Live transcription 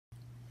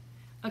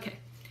Okay,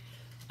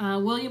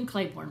 William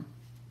Claiborne,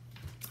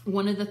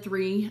 one of the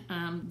three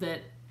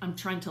that I'm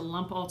trying to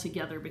lump all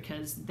together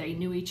because they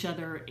knew each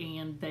other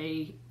and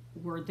they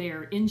were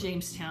there in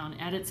Jamestown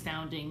at its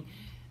founding,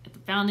 at the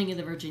founding of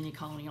the Virginia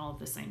colony, all at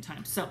the same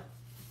time. So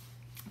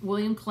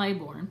William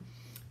Claiborne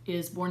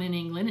is born in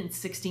England in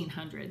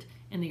 1600,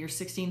 in the year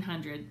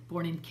 1600,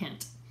 born in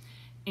Kent.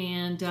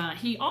 And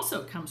he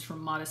also comes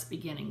from modest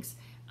beginnings.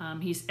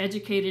 He's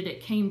educated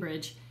at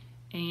Cambridge,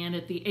 and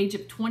at the age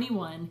of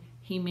 21,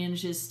 he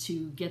manages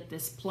to get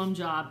this plum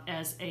job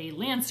as a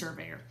land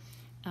surveyor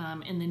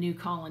in the new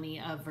colony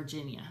of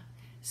Virginia.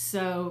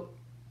 So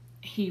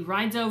he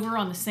rides over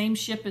on the same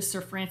ship as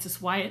Sir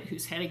Francis Wyatt,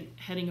 who's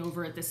heading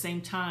over at the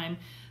same time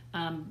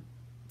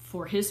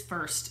for his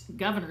first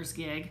governor's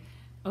gig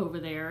over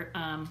there.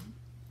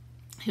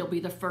 He'll be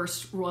the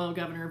first royal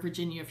governor of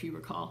Virginia, if you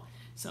recall.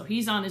 So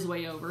he's on his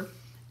way over.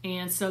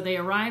 And so they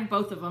arrive,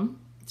 both of them,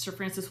 Sir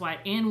Francis Wyatt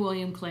and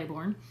William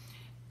Claiborne,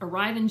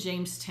 arrive in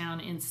Jamestown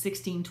in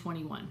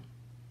 1621.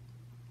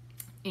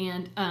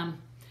 And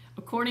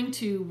according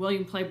to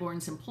William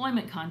Claiborne's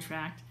employment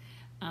contract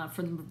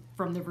from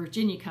the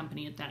Virginia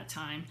Company at that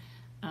time,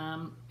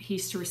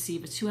 he's to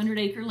receive a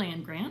 200-acre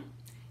land grant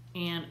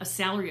and a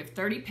salary of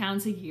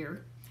 £30 a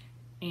year,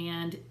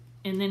 and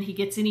then he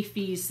gets any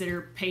fees that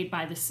are paid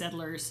by the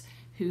settlers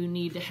who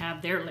need to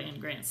have their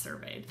land grant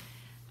surveyed.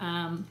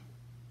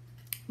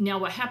 Now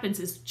what happens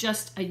is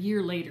just a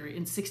year later,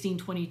 in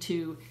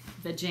 1622,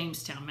 the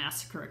Jamestown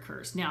Massacre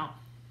occurs. Now,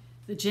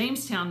 the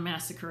Jamestown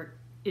Massacre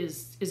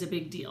is a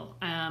big deal.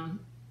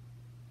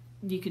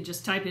 You can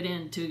just type it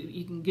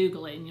you can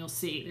Google it and you'll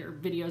see there are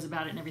videos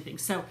about it and everything.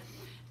 So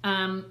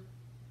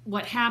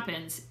what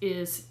happens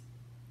is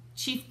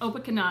Chief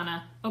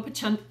Opechancanough,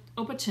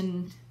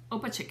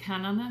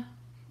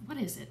 what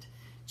is it?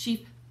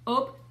 Chief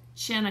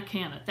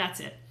Opechancanough, that's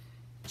it.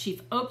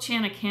 Chief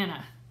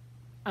Opechancanough,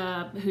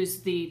 who's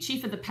the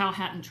chief of the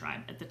Powhatan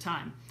tribe at the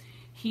time,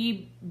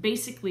 he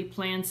basically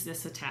plans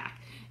this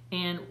attack.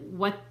 And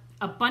what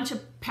a bunch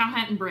of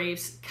Powhatan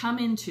braves come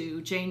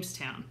into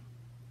Jamestown,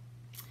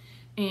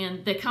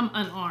 and they come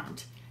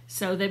unarmed.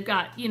 So they've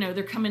got,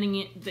 they're coming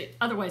in,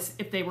 otherwise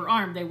if they were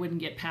armed, they wouldn't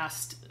get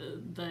past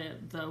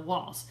the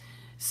walls.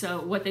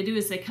 So what they do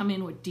is they come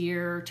in with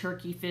deer,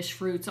 turkey, fish,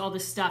 fruits, all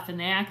this stuff, and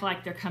they act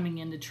like they're coming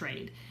in to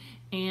trade,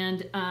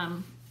 and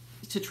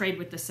to trade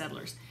with the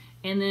settlers.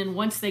 And then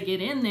once they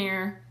get in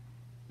there,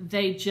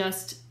 they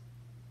just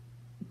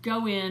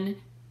go in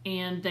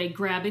and they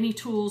grab any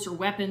tools or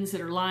weapons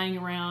that are lying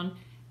around,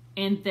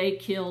 and they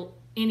kill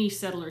any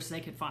settlers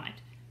they could find.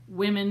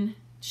 Women,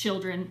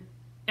 children,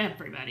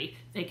 everybody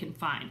they can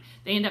find.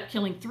 They end up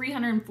killing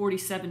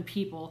 347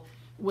 people,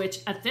 which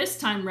at this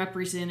time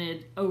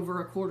represented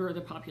over a quarter of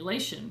the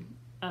population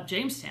of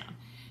Jamestown.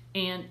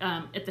 And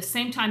at the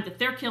same time that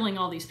they're killing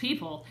all these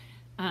people,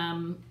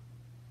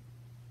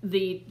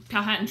 the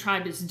Powhatan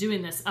tribe is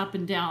doing this up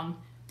and down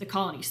the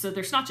colony. So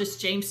there's not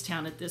just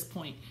Jamestown at this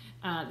point.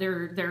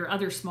 There are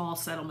other small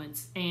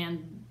settlements,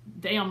 and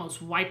they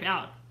almost wipe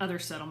out other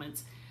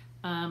settlements.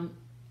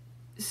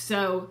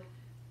 So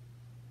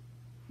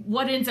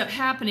what ends up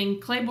happening,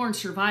 Claiborne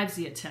survives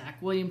the attack.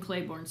 William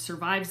Claiborne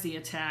survives the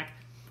attack,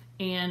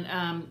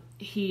 and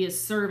he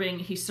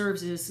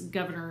serves as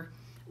Governor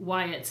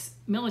Wyatt's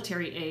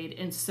military aide,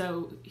 and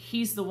so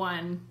he's the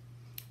one,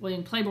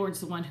 William Claiborne's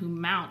the one who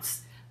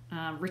mounts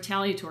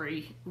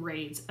retaliatory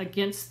raids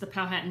against the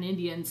Powhatan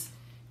Indians,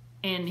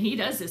 and he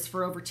does this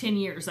for over 10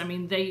 years. I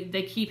mean,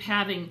 they keep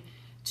having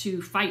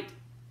to fight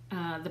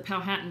the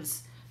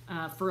Powhatans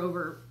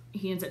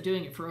he ends up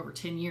doing it for over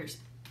 10 years.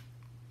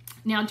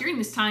 Now, during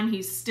this time,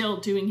 he's still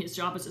doing his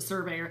job as a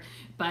surveyor,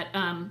 but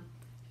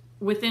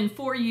within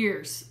 4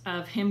 years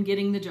of him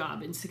getting the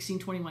job in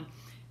 1621,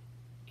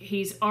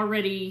 he's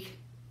already,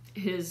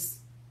 his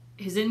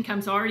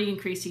income's already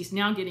increased. He's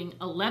now getting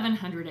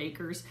 1,100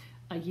 acres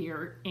a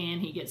year,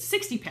 and he gets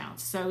 60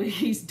 pounds. So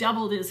he's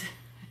doubled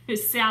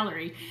his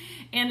salary,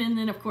 and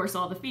then of course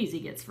all the fees he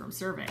gets from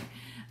surveying.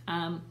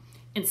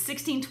 In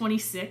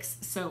 1626,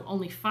 so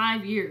only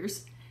 5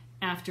 years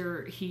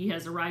after he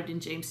has arrived in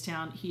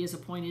Jamestown, he is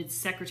appointed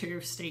Secretary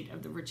of State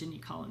of the Virginia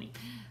colony.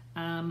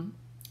 And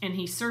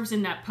he serves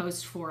in that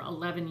post for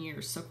 11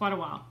 years, so quite a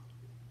while.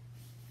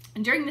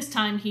 And during this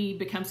time, he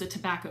becomes a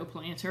tobacco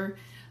planter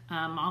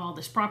on all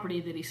this property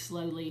that he's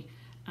slowly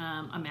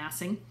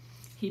amassing.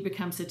 He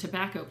becomes a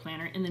tobacco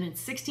planter, and then in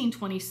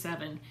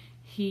 1627,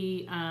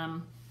 he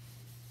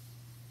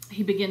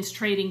begins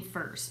trading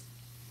furs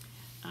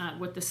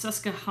with the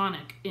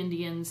Susquehannock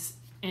Indians,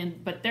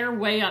 but they're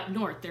way up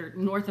north. They're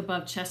north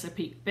above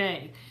Chesapeake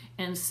Bay,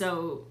 and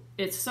so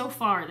it's so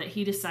far that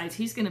he decides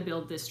he's going to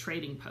build this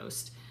trading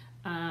post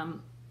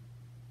kind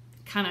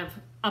of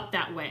up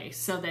that way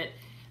so that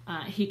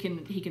he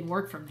can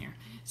work from there.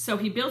 So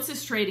he builds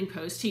this trading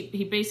post.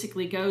 He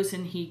basically goes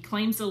and he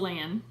claims the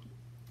land,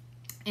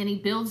 and he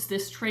builds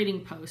this trading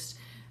post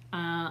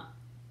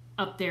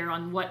up there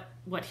on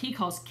what he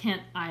calls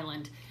Kent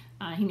Island.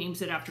 He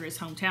names it after his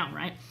hometown,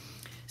 right?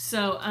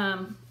 So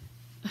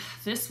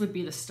this would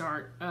be the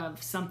start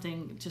of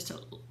something, just a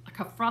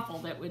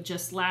kerfuffle that would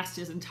just last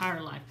his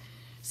entire life.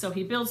 So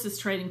he builds this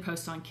trading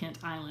post on Kent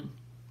Island.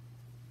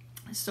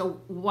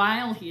 So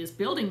while he is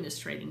building this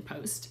trading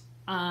post,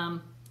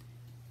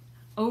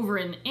 over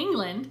in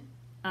England,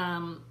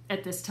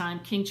 at this time,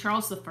 King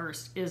Charles I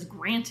is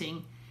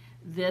granting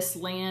this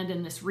land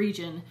and this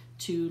region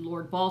to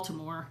Lord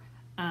Baltimore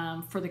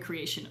for the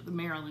creation of the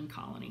Maryland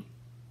colony.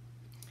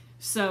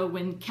 So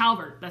when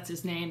Calvert, that's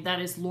his name,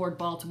 that is Lord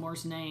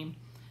Baltimore's name.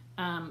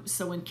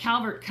 So when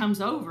Calvert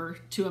comes over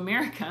to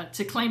America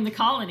to claim the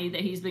colony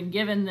that he's been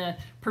given the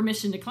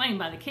permission to claim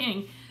by the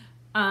king,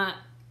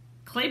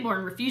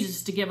 Claiborne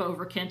refuses to give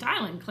over Kent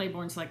Island.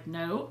 Claiborne's like,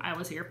 no, I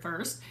was here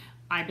first.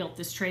 I built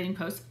this trading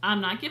post.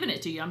 I'm not giving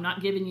it to you. I'm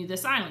not giving you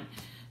this island.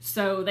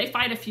 So they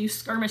fight a few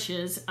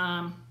skirmishes.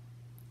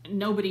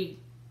 Nobody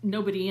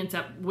ends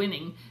up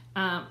winning.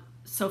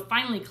 So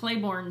finally,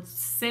 Claiborne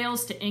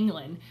sails to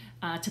England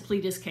to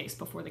plead his case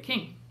before the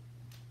king.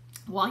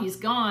 While he's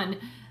gone,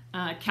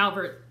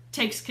 Calvert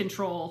takes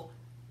control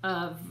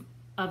of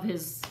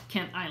his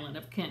Kent Island,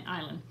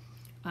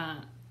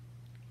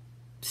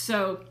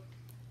 so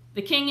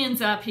the king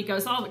ends up,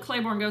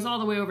 Claiborne goes all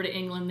the way over to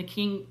England. The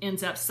king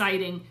ends up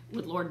siding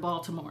with Lord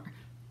Baltimore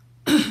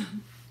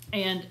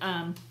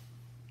and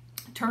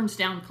turns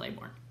down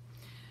Claiborne.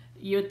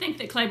 You would think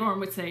that Claiborne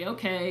would say,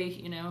 okay,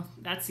 you know,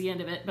 that's the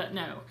end of it, but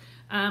no.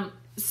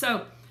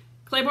 So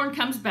Claiborne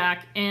comes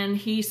back and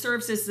he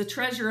serves as the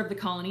treasurer of the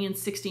colony in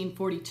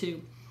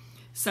 1642.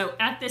 So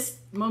at this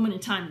moment in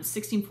time, in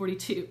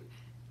 1642,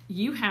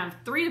 you have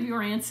 3 of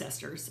your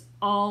ancestors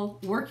all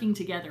working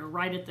together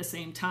right at the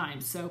same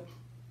time. So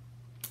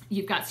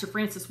you've got Sir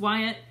Francis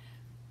Wyatt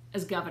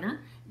as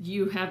governor.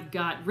 You have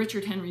got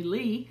Richard Henry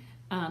Lee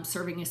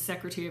serving as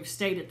Secretary of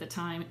State at the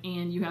time,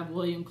 and you have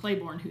William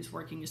Claiborne who's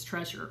working as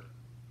treasurer.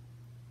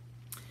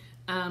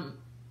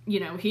 You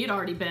know,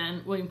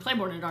 William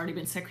Claiborne had already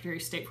been Secretary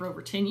of State for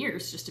over 10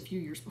 years, just a few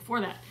years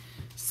before that.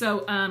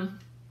 So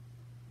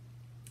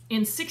in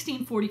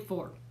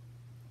 1644,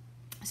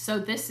 so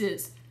this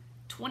is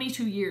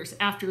 22 years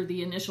after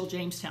the initial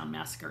Jamestown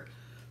massacre,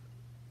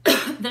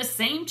 the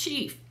same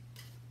Chief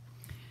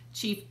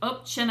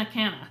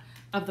Upchenacana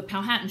of the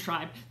Powhatan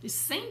tribe, the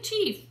same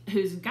chief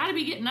who's got to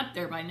be getting up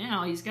there by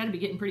now, he's got to be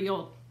getting pretty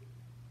old,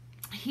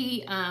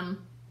 he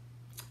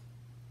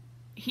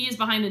is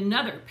behind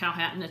another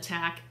Powhatan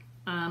attack,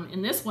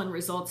 and this one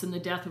results in the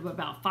death of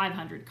about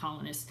 500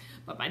 colonists.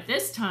 But by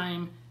this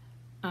time,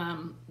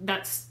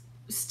 that's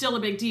still a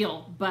big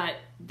deal, but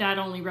that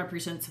only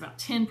represents about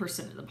 10%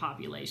 of the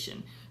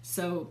population.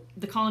 So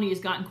the colony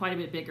has gotten quite a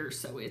bit bigger,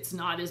 so it's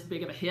not as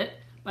big of a hit,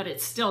 but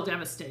it's still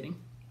devastating.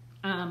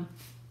 And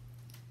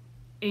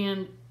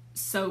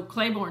so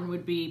Claiborne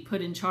would be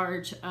put in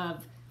charge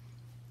of,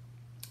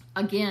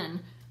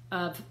 again,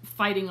 of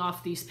fighting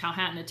off these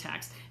Powhatan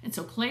attacks. And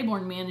so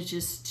Claiborne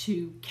manages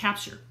to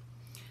capture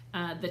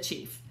the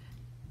chief,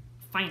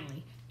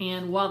 finally.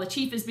 And while the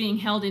chief is being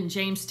held in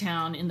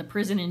Jamestown, in the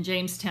prison in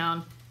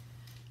Jamestown,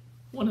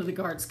 one of the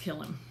guards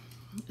kill him.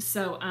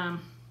 So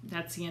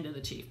that's the end of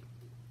the chief.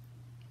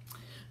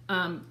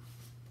 In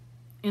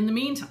the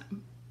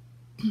meantime,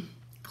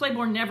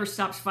 Claiborne never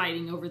stops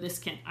fighting over this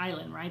Kent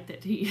Island, right?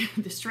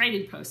 This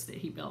trading post that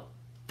he built.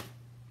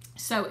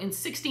 So in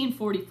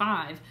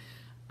 1645,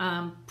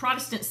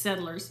 Protestant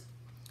settlers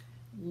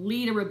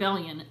lead a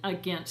rebellion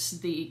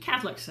against the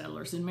Catholic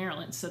settlers in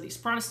Maryland. So these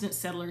Protestant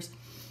settlers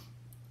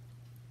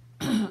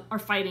are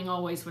fighting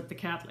always with the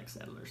Catholic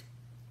settlers.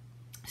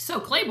 So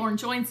Claiborne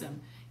joins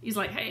them. He's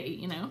like, hey,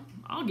 you know,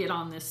 I'll get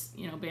on this,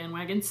 you know,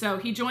 bandwagon. So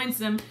he joins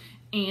them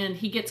and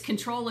he gets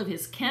control of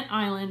his Kent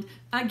Island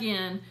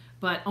again,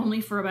 but only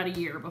for about a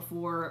year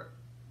before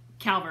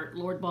Calvert,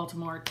 Lord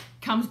Baltimore,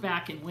 comes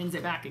back and wins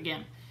it back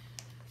again.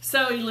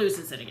 So he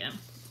loses it again.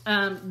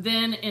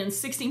 Then in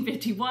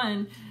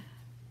 1651,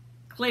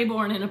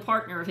 Claiborne and a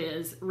partner of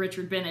his,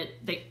 Richard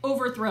Bennett, they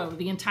overthrow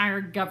the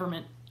entire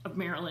government of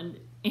Maryland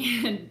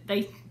and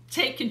they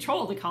take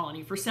control of the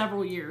colony for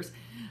several years.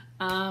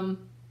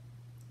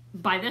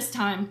 By this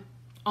time,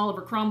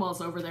 Oliver Cromwell's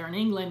over there in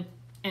England,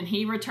 and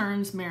he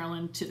returns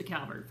Maryland to the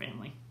Calvert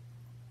family.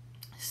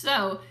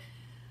 So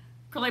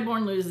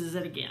Claiborne loses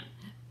it again.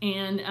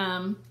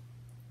 And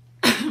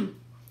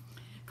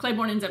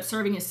Claiborne ends up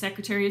serving as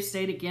Secretary of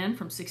State again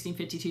from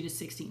 1652 to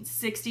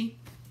 1660.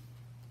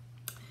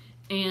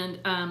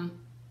 And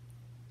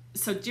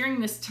so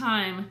during this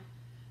time,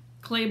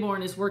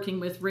 Claiborne is working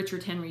with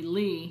Richard Henry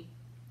Lee,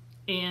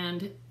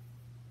 and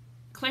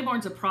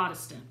Claiborne's a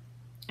Protestant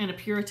and a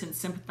Puritan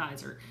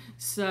sympathizer.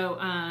 So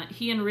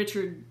he and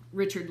Richard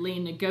Lee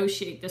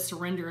negotiate the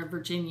surrender of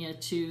Virginia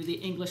to the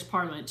English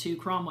Parliament, to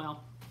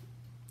Cromwell,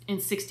 in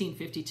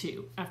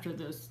 1652, after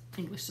those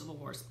English Civil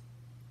Wars.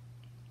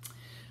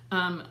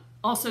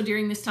 Also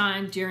during this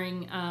time,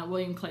 during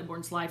William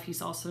Claiborne's life,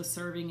 he's also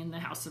serving in the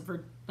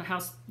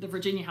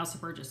Virginia House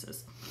of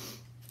Burgesses.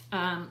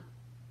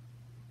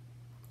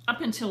 Up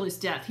until his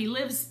death, he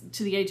lives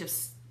to the age of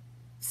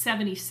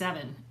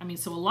 77. I mean,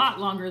 so a lot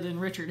longer than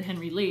Richard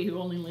Henry Lee, who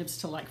only lives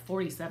to like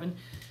 47.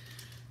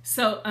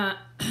 So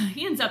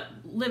he ends up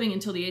living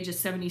until the age of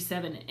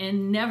 77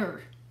 and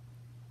never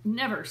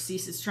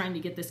ceases trying to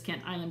get this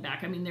Kent Island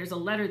back. I mean, there's a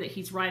letter that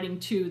he's writing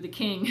to the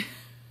king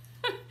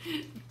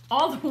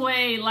all the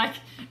way, like,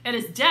 at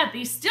his death.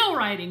 He's still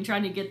writing,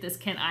 trying to get this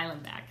Kent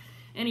Island back.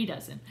 And he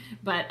doesn't.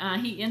 But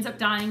he ends up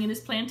dying in his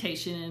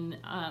plantation,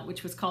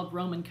 which was called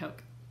Roman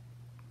Coke.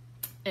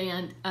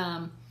 And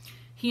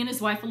he and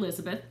his wife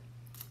Elizabeth,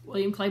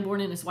 William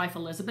Claiborne and his wife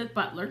Elizabeth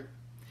Butler,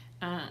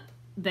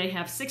 they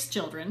have 6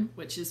 children,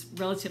 which is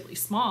relatively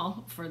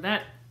small for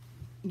that,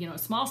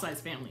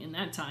 small-sized family in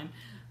that time.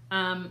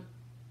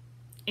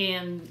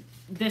 And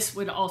this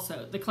would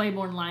also, the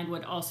Claiborne line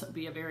would also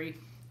be a very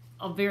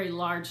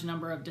large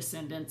number of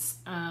descendants,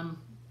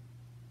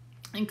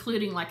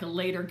 including like a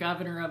later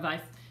governor of,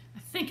 I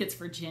think it's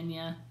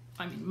Virginia,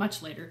 I mean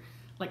much later,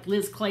 like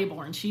Liz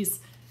Claiborne. She's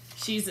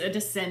a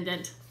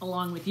descendant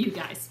along with you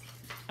guys.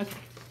 Okay.